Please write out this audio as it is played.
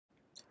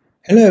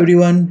Hello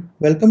everyone,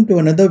 welcome to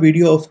another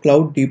video of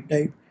Cloud Deep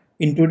Dive.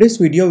 In today's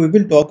video, we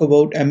will talk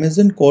about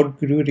Amazon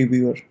CodeGuru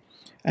Reviewer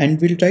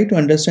and we'll try to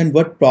understand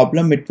what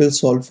problem it will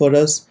solve for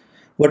us,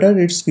 what are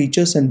its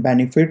features and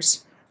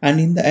benefits, and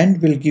in the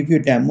end, we'll give you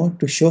a demo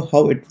to show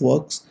how it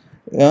works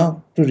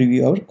to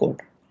review our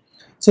code.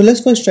 So let's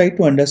first try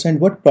to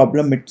understand what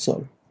problem it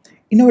solves.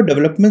 In our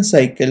development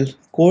cycle,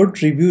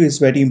 code review is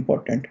very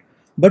important,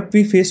 but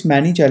we face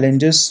many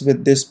challenges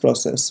with this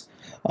process.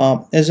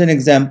 As an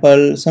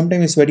example,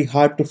 sometimes it's very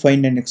hard to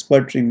find an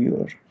expert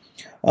reviewer.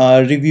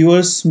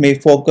 Reviewers may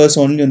focus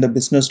only on the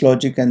business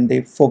logic and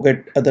they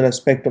forget other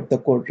aspect of the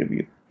code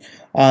review.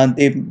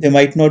 They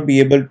might not be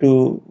able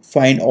to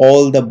find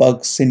all the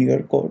bugs in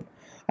your code.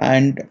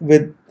 And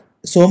with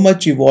so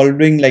much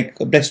evolving, like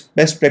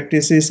best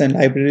practices and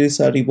libraries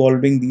are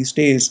evolving these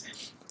days,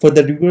 for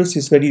the reviewers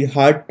it's very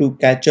hard to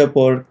catch up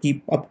or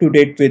keep up to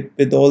date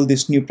with all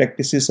these new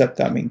practices are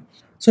coming.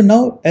 So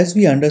now as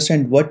we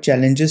understand what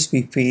challenges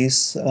we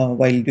face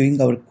while doing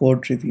our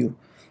code review,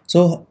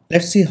 so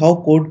let's see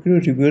how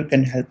CodeGuru Reviewer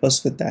can help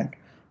us with that.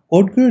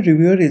 CodeGuru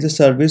Reviewer is a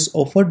service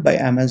offered by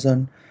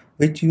Amazon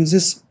which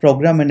uses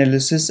program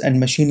analysis and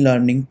machine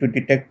learning to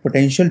detect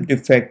potential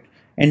defect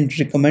and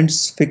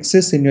recommends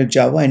fixes in your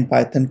Java and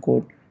Python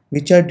code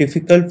which are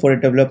difficult for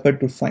a developer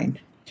to find.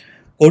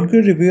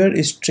 CodeGuru Reviewer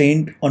is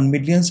trained on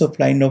millions of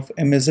lines of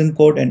Amazon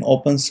code and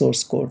open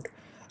source code,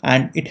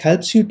 and it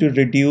helps you to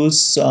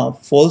reduce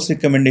false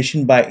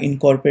recommendation by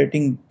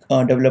incorporating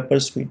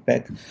developers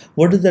feedback.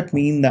 What does that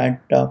mean?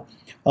 That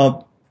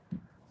uh,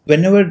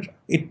 whenever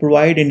it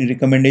provide any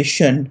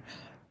recommendation,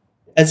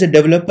 as a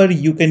developer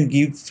you can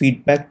give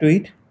feedback to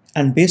it,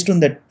 and based on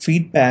that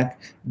feedback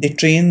they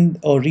train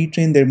or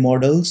retrain their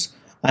models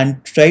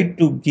and try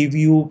to give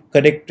you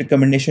correct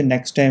recommendation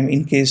next time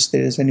in case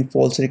there is any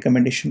false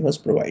recommendation was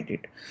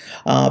provided.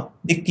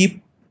 They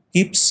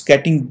keeps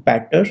getting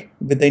better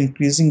with the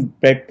increasing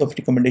breadth of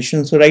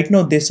recommendations. So right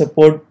now they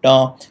support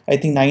I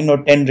think 9 or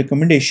 10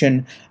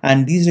 recommendation,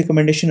 and these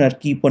recommendations are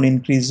keep on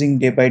increasing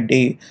day by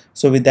day.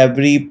 So with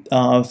every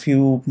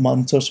few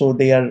months or so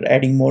they are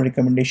adding more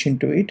recommendation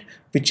to it,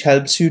 which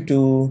helps you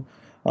to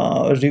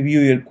review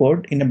your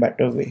code in a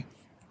better way.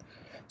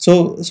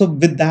 So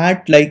with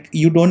that, like,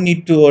 you don't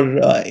need to,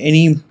 or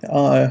any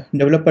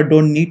developer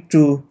don't need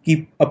to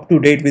keep up to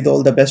date with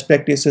all the best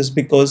practices,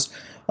 because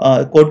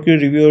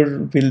CodeGuru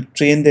Reviewer will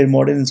train their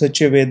model in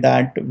such a way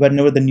that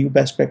whenever the new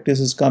best practice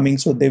is coming,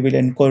 so they will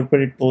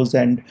incorporate those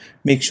and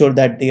make sure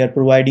that they are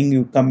providing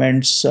you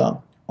comments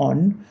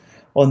on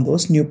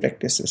those new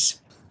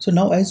practices. So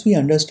now as we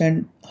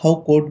understand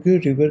how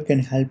CodeGuru Reviewer can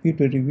help you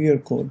to review your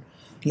code,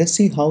 let's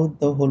see how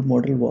the whole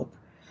model works.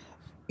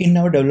 In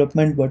our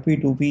development, what we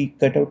do, we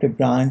cut out a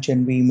branch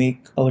and we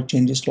make our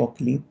changes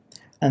locally,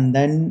 and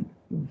then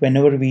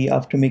whenever we,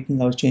 after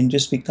making our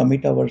changes, we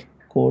commit our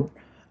code,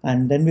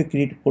 and then we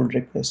create a pull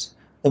request.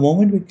 The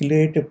moment we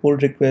create a pull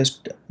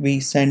request, we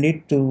send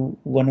it to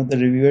one of the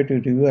reviewer to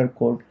review our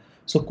code.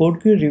 So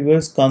CodeGuru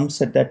Reviewers comes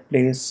at that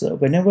place.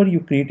 Whenever you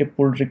create a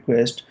pull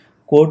request,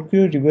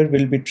 CodeGuru Reviewer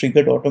will be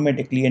triggered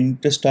automatically and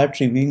it will start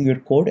reviewing your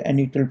code and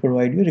it will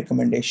provide you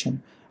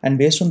recommendation. And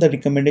based on the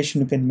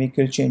recommendation, you can make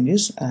your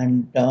changes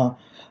and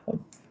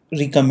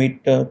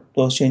recommit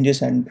those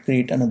changes and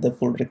create another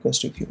pull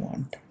request if you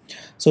want.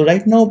 So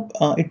right now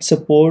it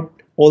support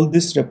all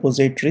these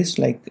repositories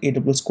like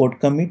AWS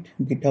Code Commit,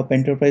 GitHub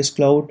Enterprise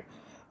Cloud,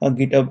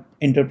 GitHub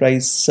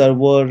Enterprise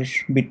Server,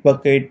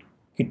 Bitbucket,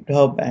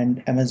 GitHub,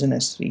 and Amazon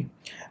S3.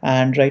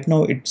 And right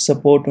now it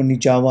support only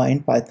Java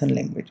and Python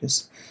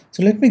languages.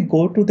 So let me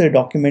go to the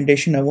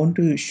documentation. I want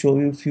to show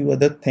you a few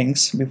other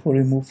things before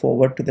we move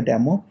forward to the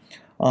demo,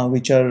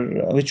 which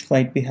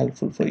might be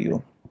helpful for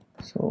you.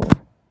 So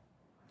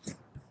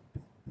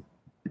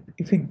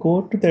if we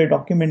go to the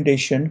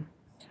documentation,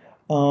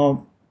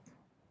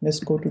 let's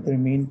go to the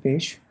main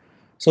page.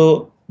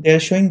 So they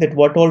are showing that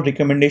what all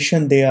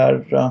recommendation they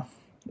are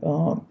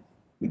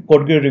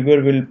CodeGuru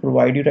Reviewer will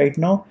provide you right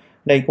now,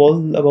 like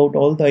all about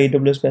all the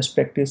AWS best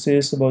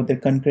practices, about the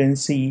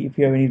concurrency, if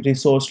you have any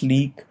resource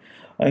leak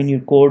in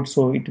your code,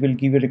 so it will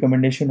give you a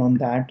recommendation on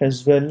that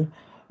as well.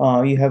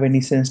 You have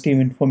any sensitive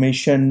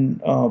information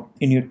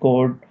in your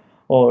code,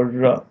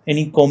 or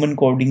any common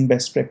coding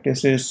best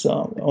practices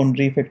on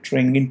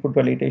refactoring, input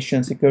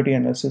validation, security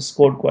analysis,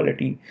 code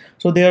quality.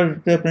 So there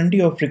are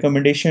plenty of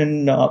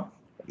recommendation.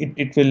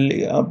 It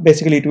will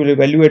basically it will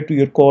evaluate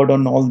your code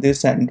on all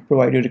this and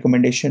provide you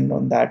recommendation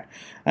on that.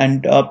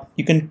 And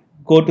you can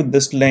go to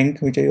this link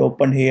which I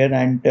opened here,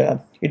 and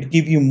it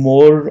give you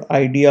more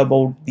idea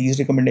about these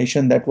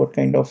recommendations, that what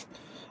kind of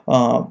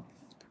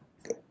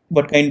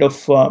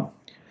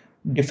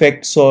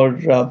defects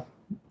or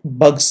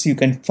bugs you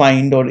can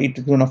find, or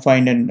it's gonna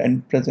find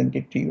and present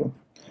it to you.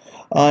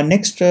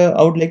 Next,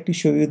 I would like to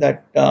show you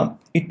that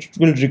it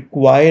will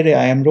require a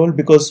IAM role,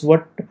 because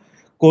what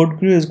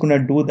CodeGuru is gonna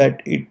do,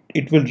 that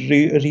it will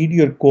read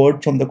your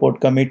code from the code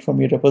commit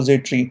from your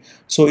repository.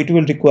 So it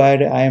will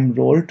require a IAM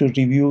role to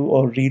review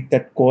or read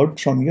that code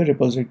from your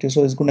repository.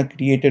 So it's gonna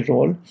create a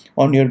role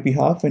on your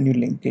behalf when you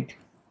link it.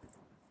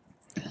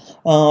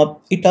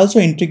 It also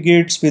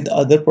integrates with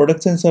other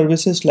products and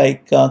services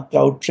like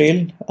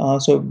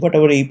CloudTrail. So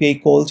whatever API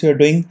calls you're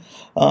doing,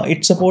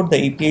 it supports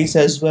the APIs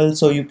as well.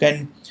 So you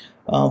can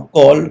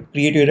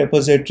create your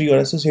repository or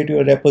associate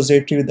your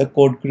repository with the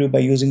CodeGuru by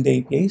using the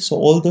API. So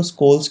all those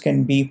calls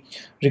can be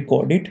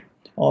recorded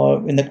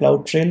in the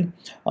CloudTrail.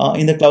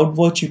 In the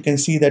CloudWatch, you can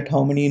see that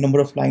how many number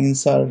of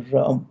lines are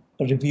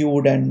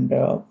reviewed and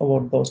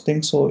about those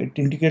things. So it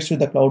integrates with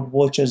the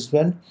CloudWatch as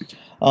well.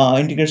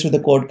 Integrates with the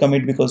code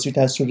commit because it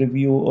has to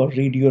review or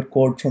read your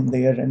code from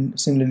there, and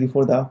similarly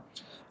for the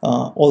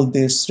all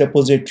these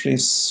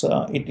repositories,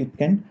 it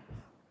can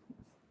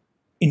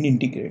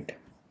integrate.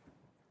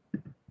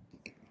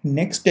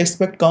 Next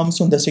aspect comes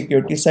on the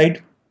security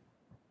side,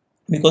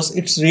 because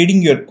it's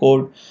reading your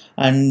code,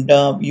 and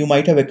you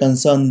might have a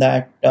concern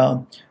that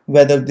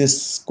whether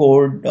this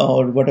code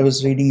or whatever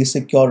is reading is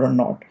secure or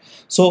not.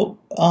 So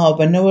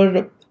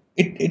whenever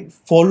it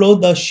follow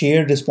the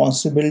shared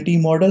responsibility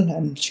model,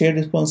 and shared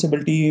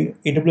responsibility,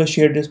 AWS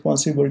shared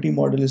responsibility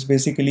model is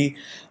basically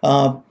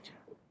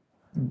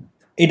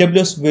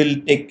AWS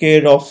will take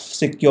care of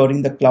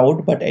securing the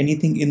cloud, but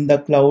anything in the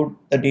cloud,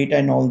 the data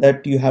and all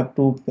that, you have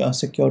to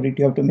secure it.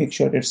 You have to make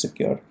sure it's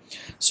secure.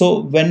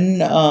 So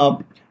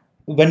whenever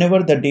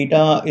the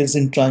data is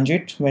in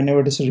transit, whenever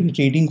it is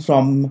reading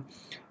from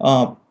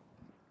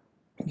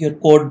your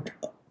code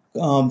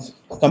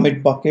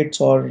commit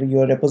buckets or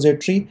your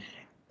repository,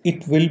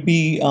 it will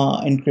be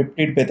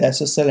encrypted with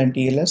SSL and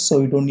TLS,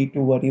 so you don't need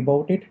to worry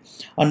about it.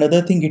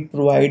 Another thing, it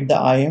provides the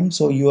IAM,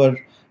 so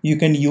you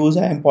can use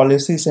IAM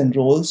policies and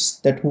roles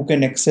that who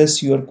can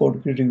access your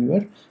CodeGuru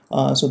Reviewer,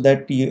 so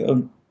that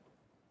you,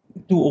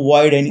 to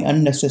avoid any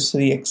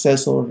unnecessary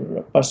access, or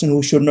a person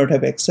who should not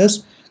have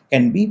access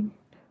can be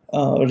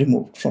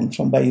removed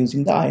from by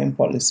using the IAM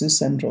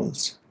policies and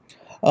roles.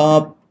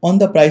 On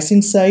the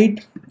pricing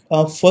side,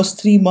 first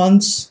 3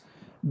 months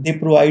they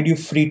provide you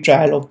free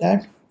trial of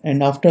that,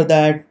 and after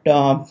that,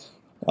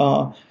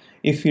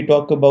 if you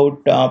talk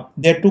about,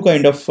 there are two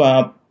kind of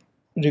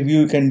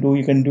review you can do.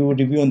 You can do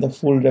review on the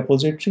full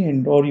repository,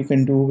 and or you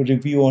can do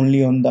review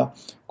only on the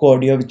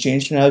code you have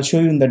changed, and I'll show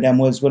you in the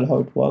demo as well how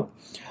it works.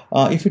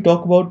 If you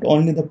talk about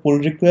only the pull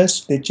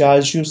request, they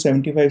charge you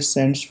 75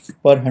 cents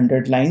per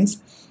 100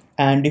 lines,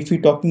 and if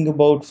you're talking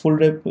about full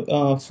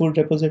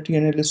repository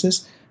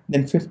analysis,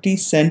 then 50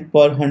 cents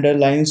per 100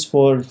 lines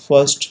for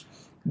first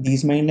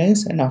these many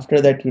lines, and after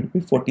that it will be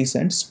 40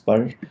 cents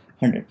per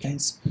 100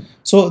 lines.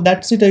 So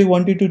that's it I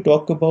wanted to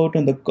talk about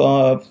on the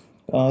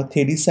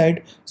theory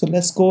side. So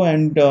let's go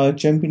and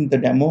jump in the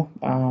demo.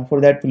 For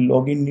that, we'll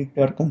log in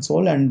into our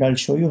console, and I'll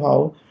show you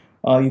how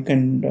you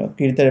can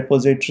create the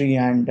repository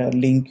and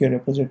link your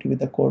repository with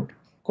the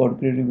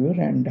CodeGuru Reviewer,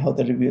 and how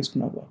the review is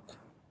gonna work.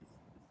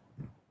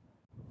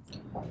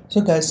 So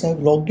guys, I've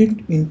logged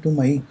it into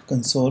my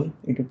console,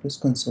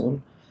 AWS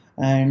console,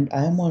 and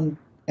I am on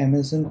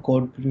Amazon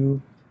CodeGuru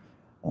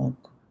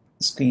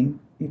screen.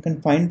 You can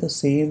find the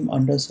same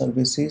under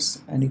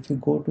services, and if you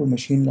go to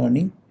machine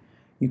learning,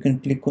 you can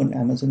click on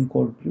Amazon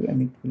CodeGuru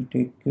and it will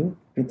take you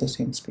to the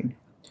same screen.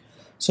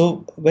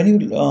 So when you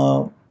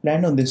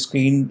land on this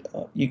screen,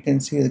 you can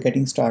see the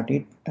getting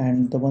started,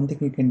 and the one thing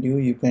you can do,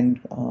 you can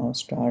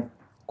start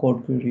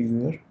CodeGuru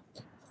Reviewer.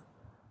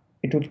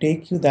 It will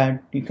take you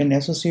that you can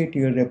associate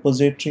your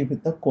repository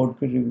with the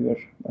CodeGuru Reviewer,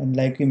 and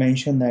like we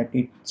mentioned that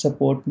it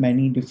support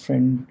many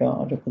different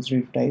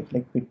repository type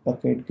like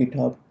Bitbucket,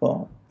 GitHub,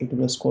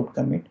 AWS Code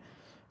Commit.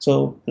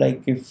 So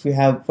like if you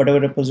have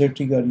whatever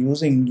repository you are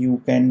using,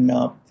 you can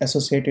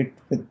associate it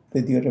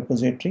with your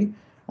repository,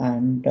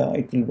 and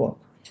it will work.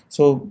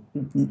 So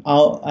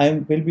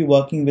I will be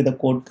working with a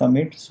code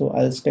commit, so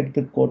I'll select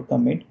the code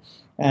commit,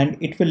 and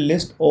it will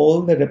list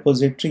all the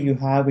repository you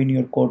have in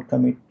your code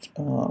commit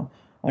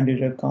under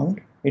your account.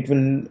 It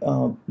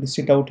will list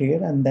it out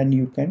here, and then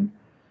you can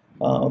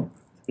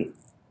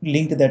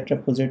link that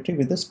repository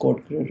with this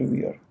CodeGuru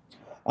Reviewer.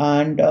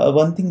 And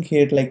one thing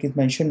here, like it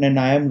mentioned, an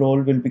IAM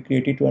role will be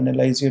created to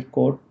analyze your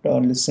code,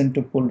 listen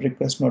to pull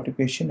request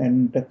notification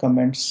and the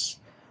comments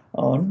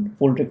on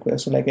pull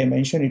request. So like I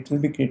mentioned, it will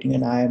be creating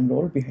an IAM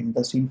role behind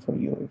the scene for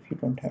you if you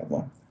don't have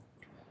one.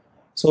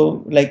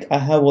 So like I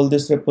have all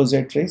these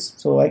repositories,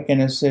 so I can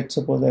associate,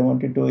 suppose I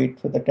want to do it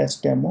for the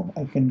test demo,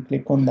 I can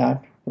click on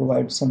that,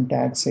 provide some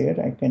tags here,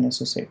 I can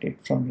associate it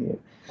from here.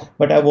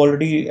 But I've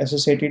already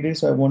associated it,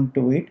 so I won't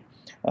do it.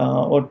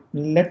 Or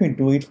let me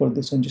do it for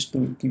this one just to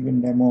give you a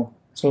demo.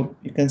 So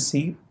you can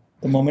see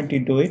the moment you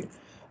do it,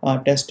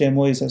 test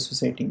demo is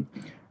associating.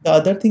 The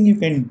other thing you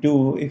can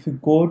do, if you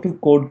go to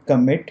code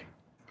commit,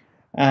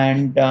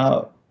 and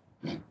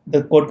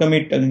the code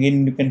commit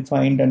again you can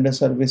find under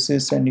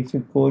services, and if you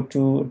go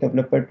to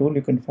developer tool,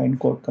 you can find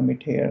code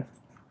commit here.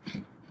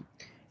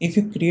 If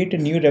you create a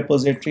new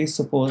repository,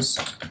 suppose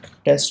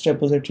test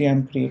repository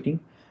I'm creating,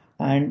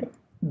 and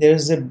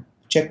there's a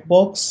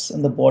checkbox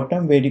on the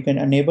bottom where you can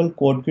enable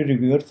CodeGuru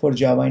Reviewer for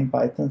Java and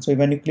Python. So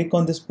when you click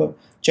on this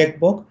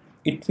checkbox,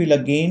 it will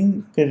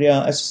again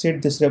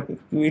associate this it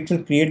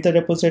will create the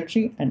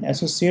repository and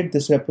associate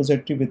this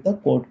repository with the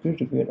CodeGuru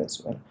Reviewer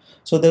as well.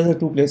 So there are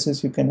two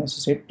places you can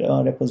associate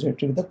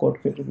repository with the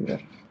CodeGuru Reviewer.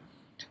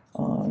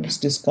 Let's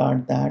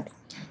discard that.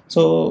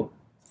 So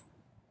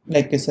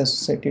like it's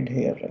associated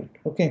here, right?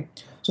 Okay,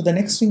 so the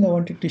next thing I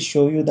wanted to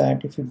show you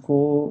that if you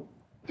go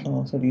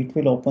sorry,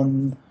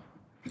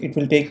 it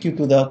will take you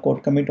to the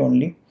code commit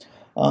only.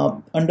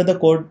 Under the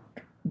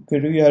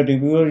CodeGuru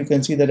Reviewer, you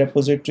can see the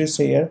repositories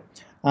here,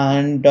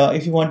 and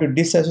if you want to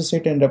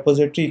disassociate a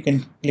repository, you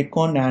can click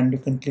on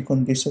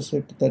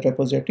disassociate the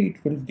repository.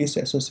 It will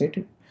disassociate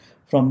it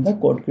from the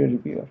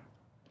CodeGuru Reviewer.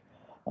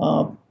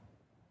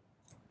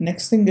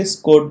 Next thing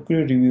is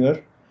CodeGuru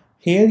Reviewer.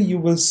 Here you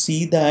will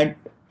see that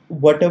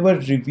whatever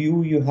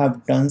review you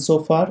have done so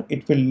far,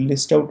 it will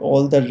list out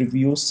all the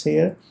reviews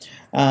here.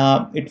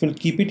 It will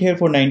keep it here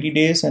for 90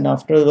 days, and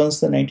after once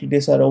the 90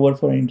 days are over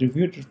for any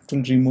review, it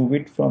will remove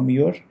it from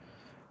your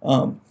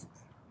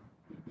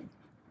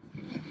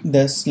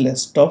this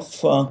list of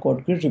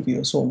CodeGuru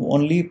review. So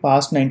only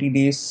past 90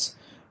 days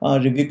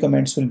review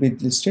comments will be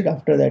listed.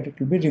 After that, it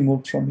will be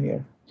removed from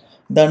here.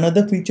 The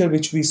another feature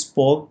which we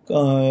spoke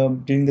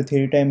during the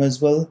theory time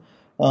as well,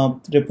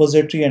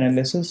 repository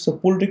analysis. So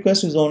pull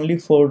request is only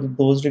for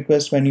those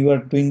requests when you are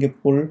doing a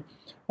pull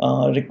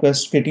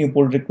request, getting a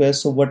pull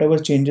request. So whatever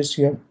changes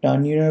you have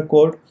done in your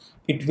code,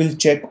 it will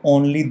check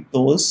only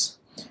those.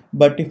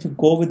 But if you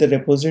go with the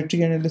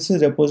repository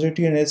analysis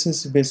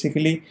is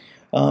basically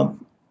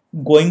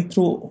going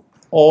through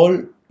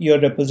all your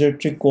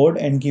repository code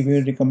and give you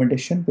a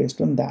recommendation based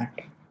on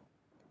that.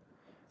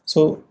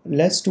 So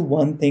let's do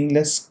one thing.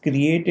 Let's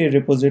create a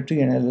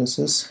repository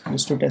analysis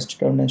just to test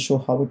it out and show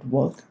how it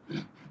works.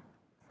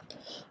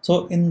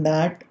 So in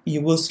that,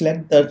 you will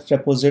select the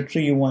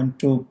repository you want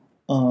to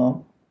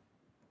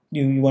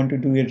you want to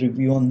do a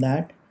review on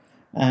that,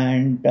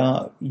 and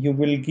you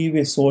will give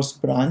a source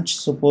branch.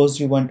 Suppose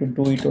you want to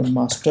do it on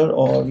master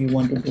or you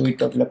want to do it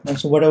development.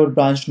 So whatever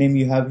branch name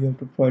you have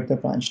to provide the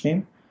branch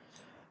name,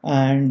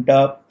 and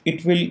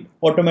it will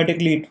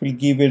automatically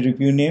give a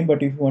review name.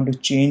 But if you want to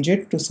change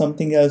it to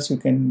something else, you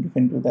can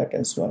do that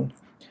as well.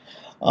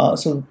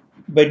 So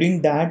by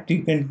doing that,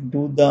 you can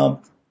do the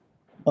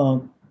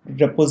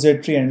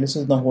repository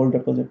analysis, the whole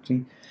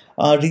repository.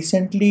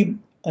 Recently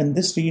in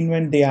this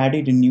reinvent, they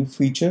added a new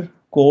feature,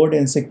 code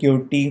and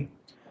security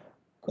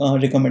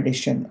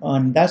recommendation,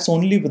 and that's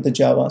only with the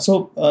Java.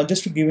 So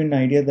just to give you an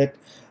idea that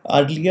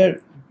earlier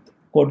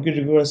CodeGuru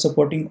Reviewer was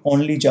supporting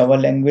only Java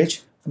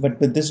language, but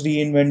with this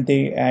reinvent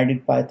they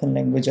added Python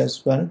language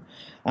as well,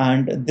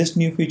 and this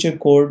new feature,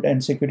 code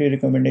and security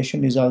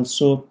recommendation, is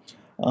also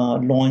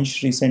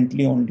launched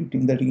recently only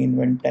during the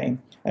reinvent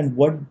time. And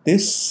what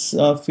this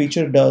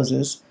feature does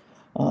is,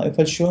 if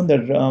I show the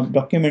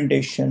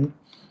documentation,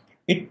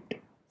 it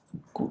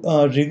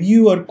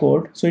review your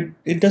code. So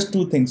it does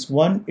two things.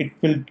 One, it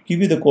will give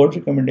you the code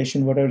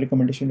recommendation, whatever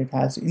recommendation it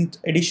has. In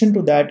addition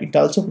to that, it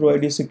also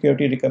provides you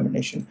security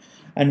recommendation.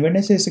 And when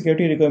I say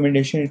security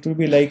recommendation, it will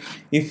be like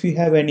if you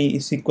have any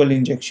SQL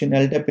injection,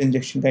 LDAP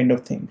injection kind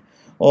of thing,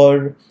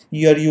 or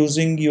you are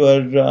using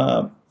your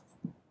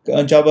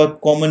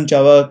common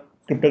Java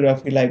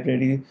cryptography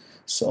library,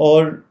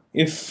 or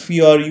if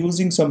you are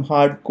using some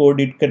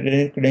hard-coded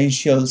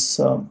credentials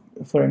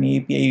for an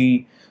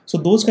API. So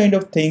those kind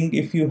of thing,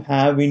 if you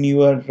have in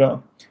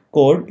your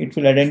code, it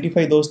will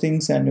identify those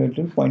things and it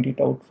will point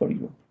it out for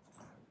you.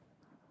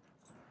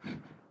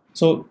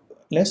 So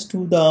let's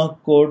do the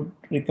code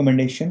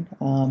recommendation.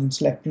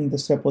 Selecting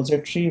this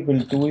repository,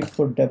 we'll do it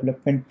for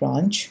development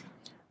branch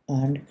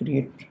and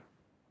create.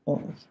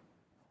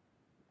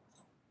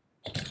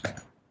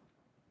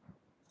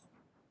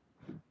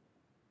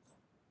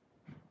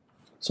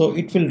 So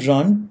it will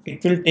run.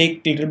 It will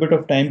take a little bit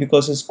of time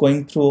because it's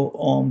going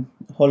through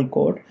whole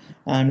code,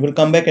 and we'll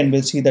come back and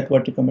we'll see that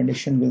what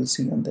recommendation we'll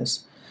see on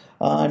this.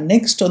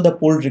 Next on the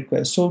pull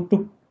request. So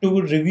to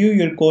review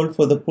your code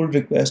for the pull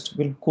request,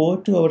 we'll go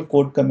to our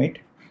code commit,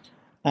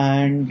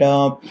 and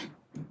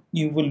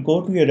you will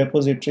go to your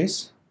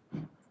repositories,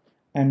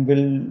 and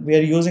we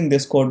are using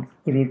this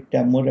CodeGuru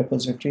Demo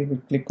repository. We'll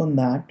click on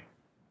that.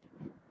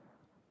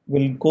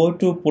 We'll go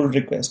to pull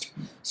request.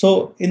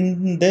 So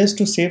in this,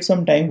 to save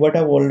some time, what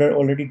I've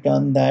already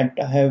done, that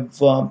I have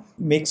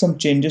make some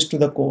changes to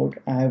the code.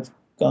 I have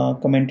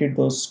commented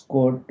those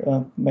code,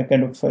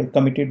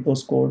 committed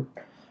those code,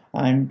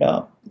 and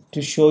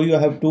to show you, I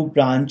have two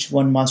branch,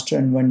 one master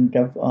and one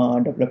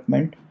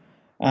development,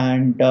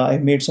 and I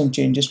made some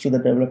changes to the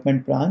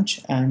development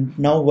branch. And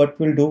now what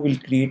we'll do, we'll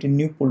create a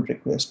new pull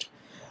request.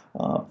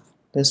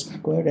 Let's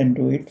go ahead and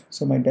do it.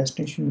 So my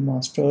destination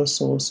master,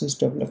 source is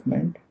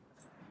development.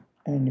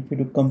 And if you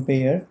do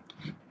compare,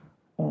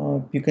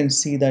 you can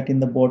see that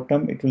in the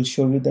bottom it will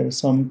show you there are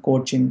some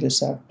code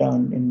changes I've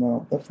done in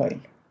one of the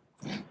file.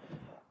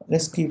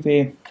 Let's give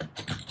a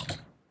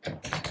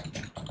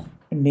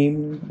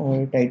name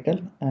or a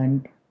title,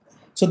 and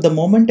so the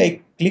moment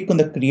I click on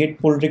the create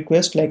pull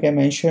request, like I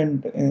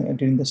mentioned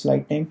during the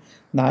slide time,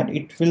 that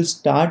it will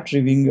start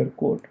reviewing your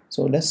code.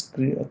 So let's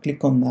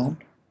click on that.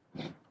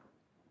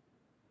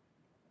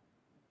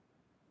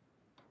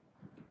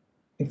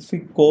 if we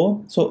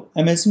go, so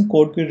Amazon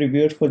CodeGuru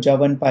Reviewer for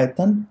Java and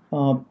Python,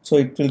 so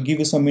it will give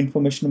you some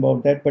information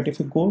about that. But if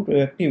you go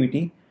to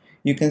activity,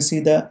 you can see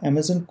the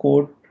Amazon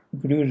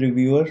CodeGuru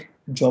Reviewer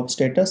job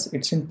status.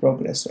 It's in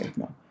progress right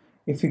now.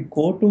 If you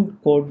go to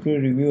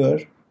CodeGuru Reviewer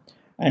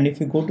and if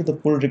you go to the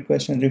pull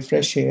request and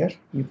refresh here,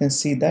 you can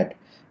see that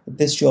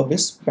this job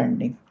is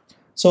pending.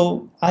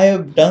 So I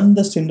have done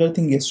the similar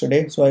thing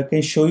yesterday, so I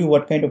can show you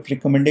what kind of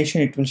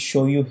recommendation it will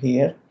show you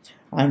here,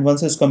 and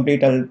once it's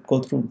complete I'll go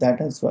through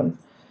that as well.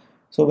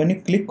 So when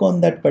you click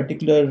on that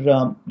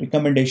particular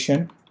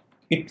recommendation,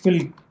 it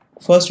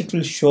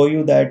will show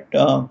you that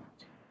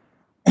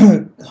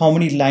how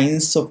many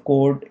lines of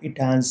code it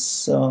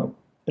has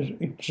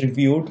it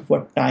reviewed,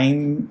 what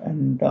time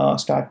and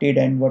started,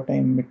 and what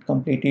time it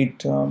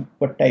completed,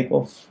 what type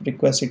of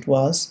request it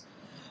was,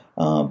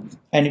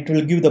 and it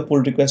will give the pull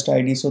request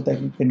ID so that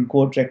you can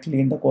go directly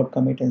in the code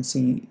commit and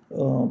see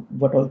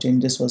what all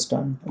changes was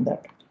done on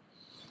that.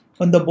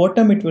 On the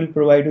bottom, it will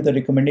provide you the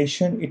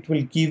recommendation. It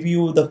will give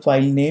you the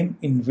file name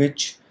in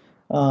which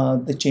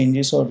the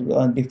changes or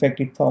defect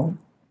it found.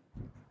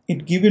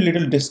 It gives you a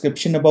little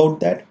description about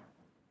that.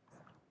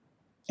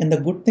 And the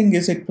good thing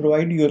is it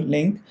provides you a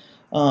link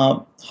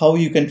how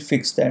you can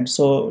fix that.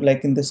 So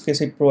like in this case,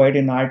 it provides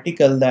an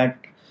article that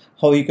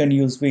how you can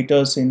use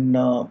waiters in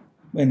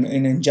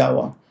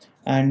Java,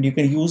 and you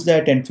can use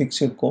that and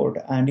fix your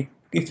code. And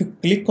if you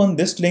click on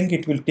this link,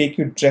 it will take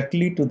you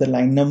directly to the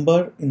line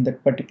number in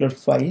that particular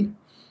file.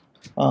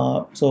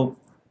 So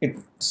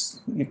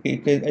as you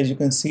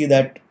can see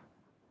that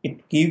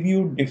it gave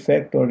you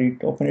defect, or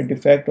it opened a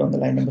defect on the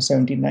line number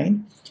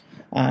 79,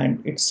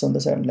 and it's on the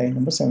line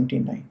number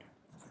 79.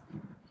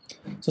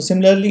 So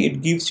similarly,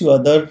 it gives you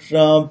other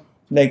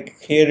like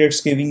here it's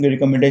giving a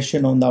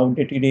recommendation on the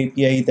outdated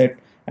API that,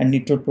 and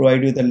it will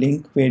provide you the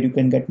link where you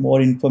can get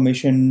more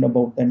information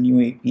about the new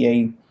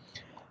API,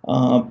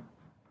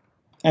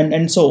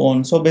 and so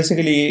on. So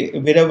basically,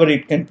 wherever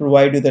it can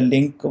provide you the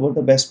link about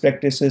the best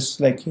practices,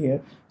 like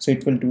here, so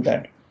it will do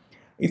that.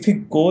 If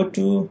you go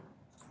to,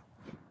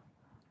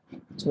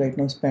 so right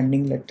now it's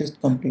pending, let it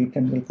complete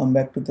and we'll come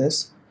back to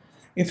this.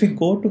 If we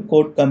go to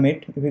code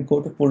commit, if we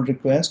go to pull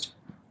request,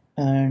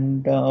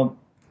 and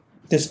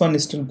this one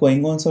is still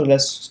going on, so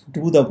let's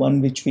do the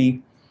one which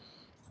we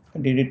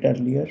did it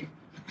earlier.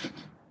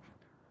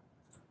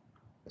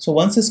 So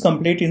once it's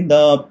complete, in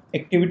the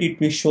activity it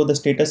will show the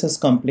status is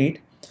complete,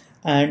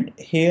 and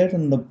here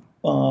in the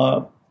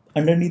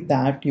underneath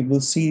that you will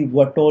see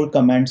what all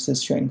commands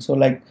is showing. So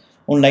like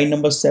on line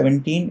number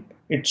 17,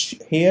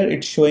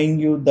 it's showing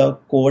you the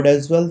code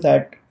as well,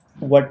 that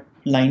what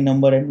line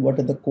number and what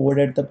are the code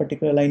at the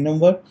particular line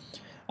number,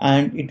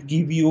 and it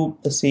give you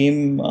the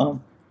same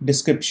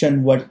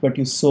description what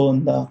you saw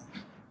on the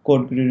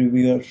CodeGuru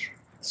Reviewer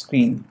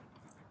screen.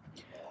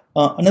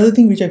 Another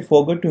thing which I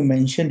forgot to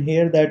mention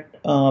here, that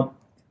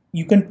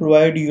you can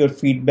provide your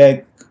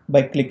feedback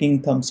by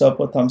clicking thumbs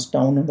up or thumbs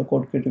down on the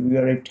CodeGuru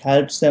Reviewer. It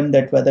helps them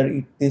that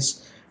whether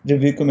this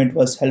review commit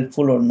was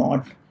helpful or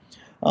not.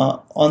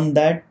 On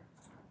that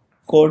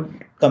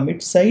code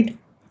commit side,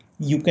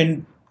 you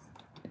can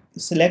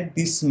select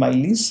these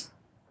smileys.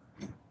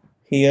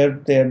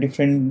 Here there are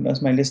different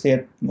smileys they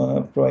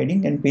are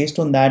providing, and based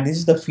on that, this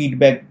is the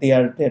feedback they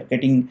are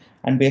getting,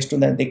 and based on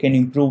that they can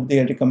improve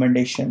their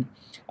recommendation.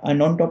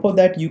 And on top of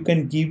that, you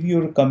can give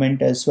your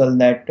comment as well,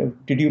 that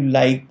did you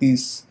like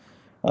this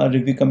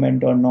review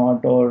comment or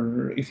not,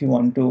 or if you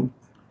want to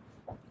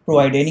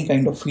provide any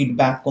kind of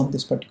feedback on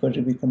this particular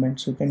review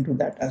comment, so you can do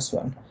that as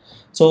well.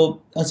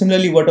 So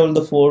similarly, what all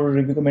the 4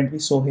 review comment we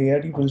saw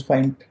here, you will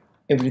find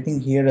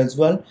everything here as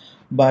well,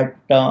 but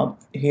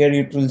here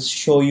it will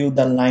show you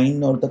the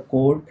line or the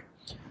code,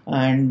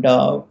 and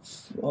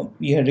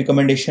your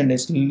recommendation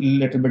is a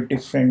little bit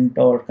different,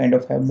 or kind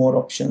of have more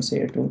options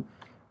here to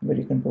where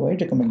you can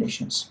provide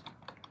recommendations.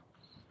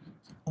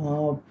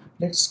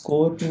 Let's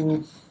go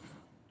to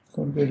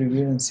CodeGuru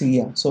Reviewer and see.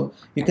 Yeah, so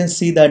you can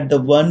see that the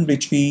one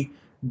which we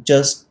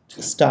just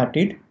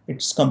started,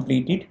 it's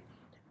completed,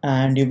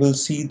 and you will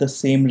see the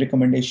same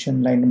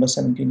recommendation, line number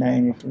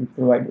 79. It will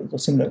provide you the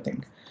similar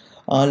thing.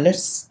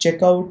 Let's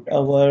check out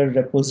our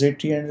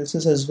repository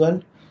analysis as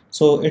well.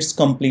 So it's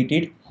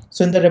completed.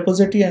 So in the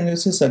repository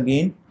analysis,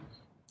 again,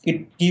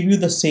 it give you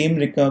the same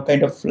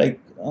kind of like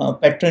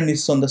pattern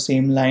is on the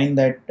same line,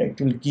 that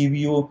it will give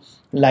you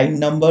line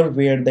number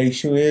where the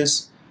issue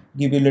is,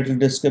 give you a little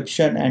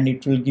description, and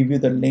it will give you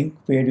the link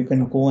where you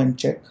can go and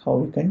check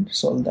how you can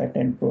solve that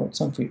and provide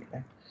some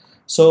feedback.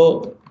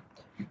 So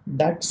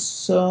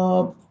that's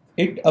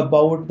it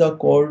about the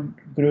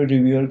CodeGuru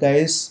Reviewer,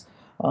 guys.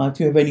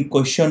 If you have any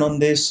question on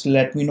this,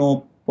 let me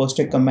know, post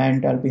a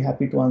comment, I'll be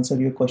happy to answer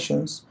your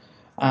questions.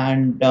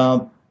 And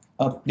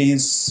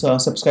please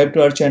subscribe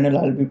to our channel.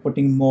 I'll be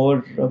putting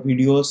more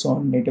videos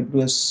on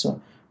AWS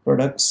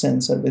products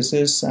and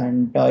services,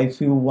 and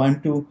if you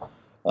want to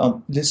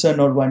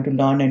listen or want to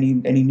learn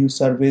any new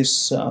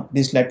service,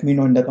 please let me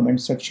know in the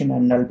comment section,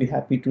 and I'll be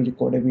happy to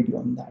record a video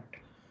on that.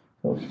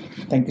 So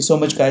thank you so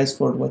much, guys,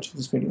 for watching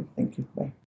this video. Thank you. Bye.